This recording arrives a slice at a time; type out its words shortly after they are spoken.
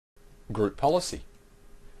Group policy.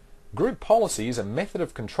 Group policy is a method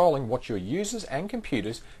of controlling what your users and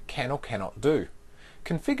computers can or cannot do.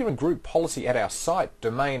 Configuring group policy at our site,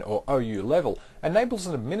 domain or OU level enables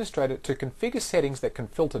an administrator to configure settings that can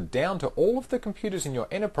filter down to all of the computers in your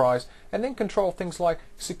enterprise and then control things like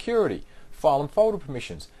security, file and folder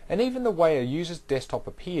permissions, and even the way a user's desktop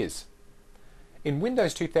appears. In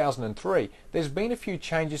Windows 2003, there's been a few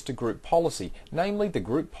changes to group policy, namely the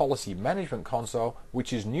Group Policy Management Console,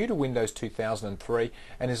 which is new to Windows 2003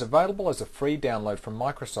 and is available as a free download from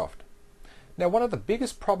Microsoft. Now, one of the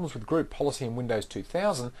biggest problems with group policy in Windows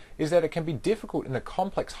 2000 is that it can be difficult in the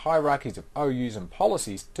complex hierarchies of OUs and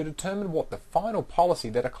policies to determine what the final policy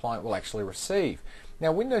that a client will actually receive.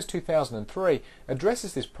 Now, Windows 2003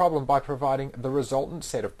 addresses this problem by providing the resultant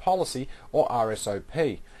set of policy, or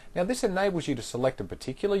RSOP. Now, this enables you to select a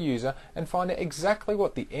particular user and find out exactly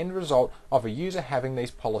what the end result of a user having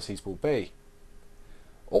these policies will be.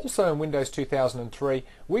 Also in Windows 2003,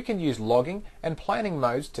 we can use logging and planning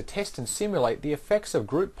modes to test and simulate the effects of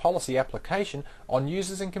group policy application on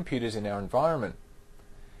users and computers in our environment.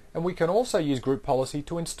 And we can also use group policy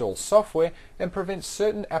to install software and prevent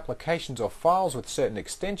certain applications or files with certain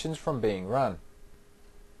extensions from being run.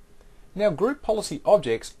 Now, group policy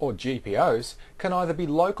objects, or GPOs, can either be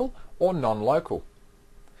local or non-local.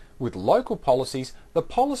 With local policies, the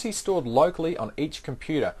policy is stored locally on each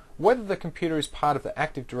computer, whether the computer is part of the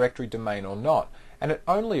Active Directory domain or not, and it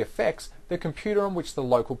only affects the computer on which the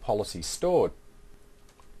local policy is stored.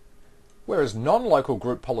 Whereas non-local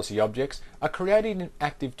group policy objects are created in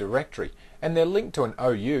Active Directory, and they're linked to an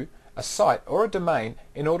OU, a site or a domain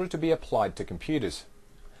in order to be applied to computers.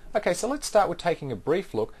 Okay, so let's start with taking a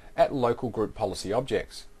brief look at local group policy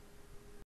objects.